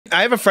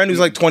I have a friend who's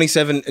like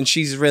 27, and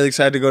she's really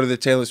excited to go to the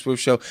Taylor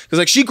Swift show because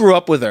like she grew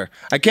up with her.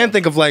 I can't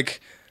think of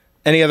like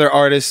any other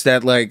artist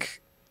that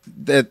like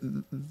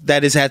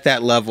that is at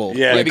that level.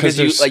 Yeah, like, because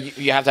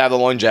you have to have the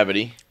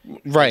longevity.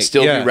 Right,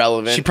 still be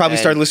relevant. She probably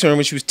started listening to her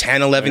when she was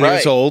 10, 11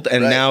 years old,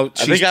 and now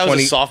she's 20. I think I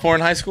was a sophomore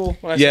in high school.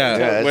 When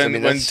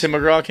when Tim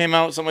McGraw came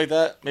out, something like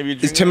that. Maybe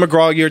is Tim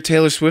McGraw your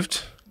Taylor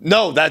Swift?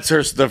 No, that's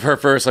her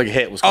first like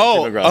hit was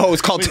called Tim McGraw. Oh,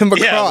 it's called Tim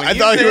McGraw. Yeah, I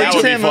thought you were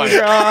Tim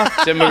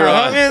McGraw. Tim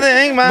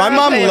McGraw. My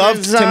mom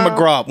loved Tim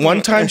McGraw.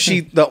 One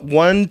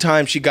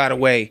time she got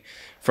away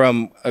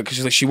from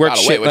because she worked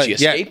shit. When she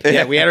escaped?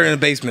 Yeah, we had her in the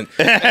basement.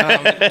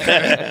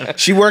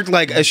 She worked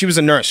like she was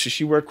a nurse.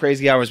 She worked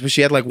crazy hours, but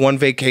she had like one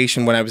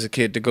vacation when I was a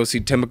kid to go see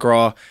Tim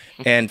McGraw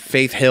and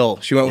Faith Hill.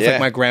 She went with like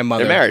my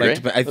grandmother. They're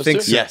married, like, right? I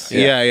think so. Yes.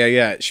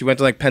 Yeah. She went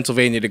to like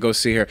Pennsylvania to go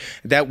see her.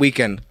 That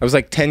weekend, I was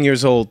like 10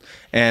 years old,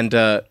 and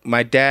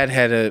my dad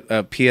had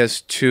a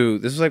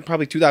PS2. This was like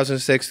probably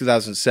 2006,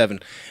 2007,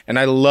 and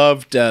I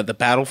loved the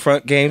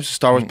Battlefront games,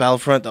 Star Wars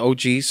Battlefront, the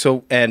OG.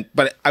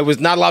 But I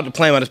was not allowed to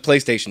play them on his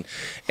PlayStation.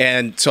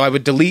 And so I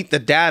would delete the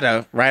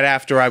data right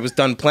after I was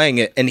done playing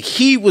it. And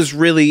he was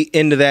really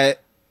into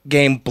that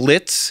game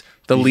Blitz,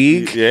 the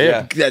league.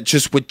 Yeah. That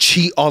just would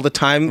cheat all the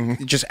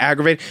time, just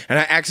aggravate. And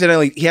I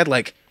accidentally, he had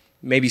like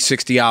maybe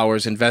 60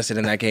 hours invested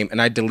in that game,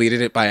 and I deleted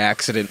it by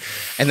accident.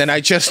 And then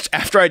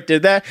after I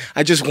did that,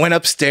 I just went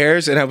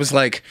upstairs and I was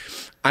like,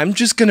 I'm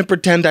just going to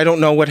pretend I don't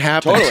know what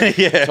happened.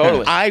 Totally.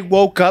 Totally. I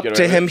woke up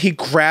to him. He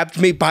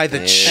grabbed me by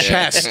the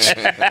chest.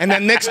 And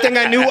then next thing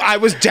I knew, I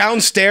was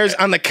downstairs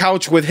on the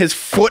couch with his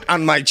foot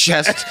on my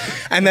chest.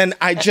 And then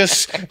I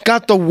just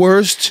got the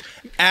worst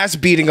ass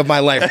beating of my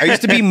life. I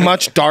used to be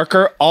much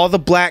darker. All the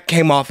black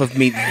came off of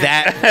me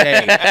that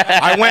day.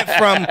 I went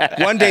from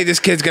one day this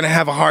kid's going to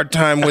have a hard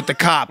time with the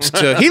cops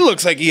to he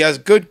looks like he has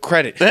good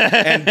credit.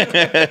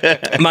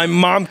 And my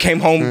mom came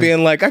home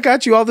being like, I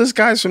got you all this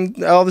stuff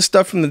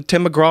from the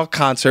Tim McGraw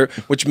concert,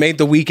 which made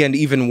the weekend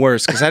even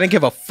worse because I didn't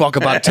give a fuck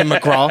about Tim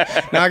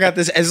McGraw. Now I got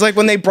this. It's like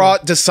when they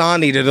brought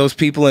Dasani to those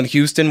people in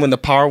Houston when the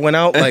power went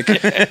out. Like,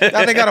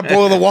 now they got to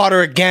boil the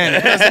water again.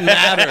 It doesn't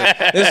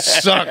matter. This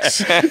sucks.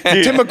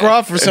 Tim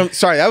McGraw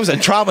sorry, that was a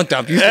trauma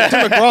dump. You said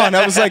Tim McGraw, and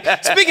I was like,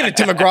 speaking of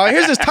Tim McGraw,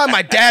 here's this time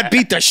my dad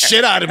beat the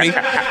shit out of me.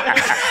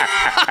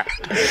 That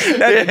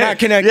did not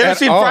connect You ever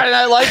seen Friday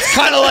Night Lights?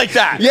 Kind of like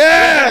that.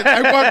 Yeah,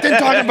 I walked in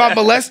talking about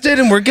molested,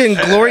 and we're getting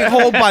glory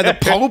holed by the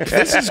Pope.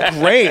 This is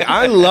great.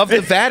 I love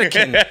the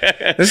Vatican.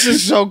 This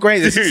is so great.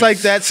 This is like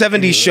that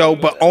 70s show,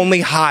 but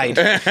only hide.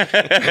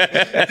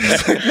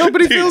 Like,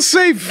 nobody feels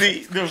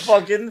safe. The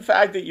fucking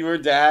fact that your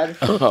dad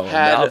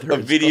had a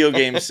video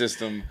game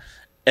system.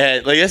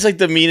 Like that's like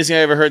the meanest thing I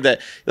ever heard. That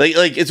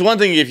like it's one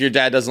thing if your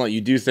dad doesn't let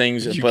you do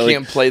things, You but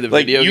can't play the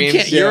video games.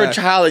 Can't, You're a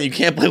child and you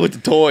can't play with the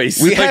toys.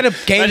 We had a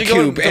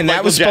GameCube, and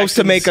that was supposed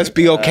to make us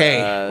be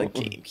okay.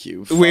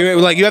 GameCube. We were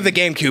like, you have the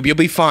GameCube, you'll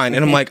be fine.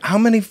 And I'm like, how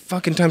many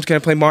fucking times can I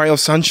play Mario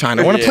Sunshine?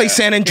 I want to play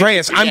San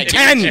Andreas. I'm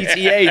 10.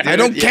 GTA, I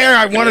don't care.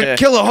 I want to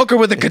kill a hooker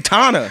with a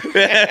katana.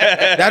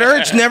 That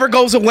urge never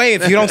goes away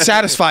if you don't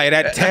satisfy it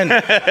at 10.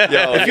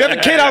 If you have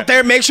a kid out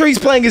there, make sure he's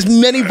playing as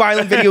many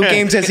violent video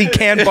games as he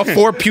can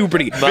before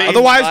puberty.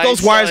 Otherwise,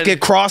 those wires get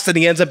crossed and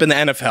he ends up in the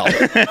NFL.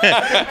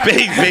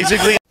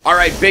 Basically. All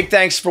right, big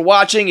thanks for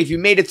watching. If you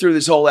made it through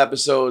this whole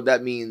episode,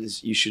 that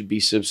means you should be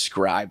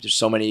subscribed. There's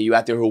so many of you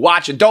out there who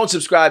watch and don't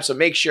subscribe, so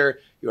make sure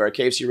you are a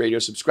KFC Radio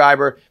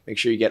subscriber. Make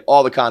sure you get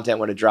all the content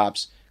when it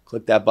drops.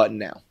 Click that button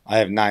now. I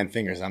have 9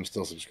 fingers. I'm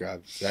still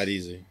subscribed. It's that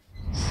easy.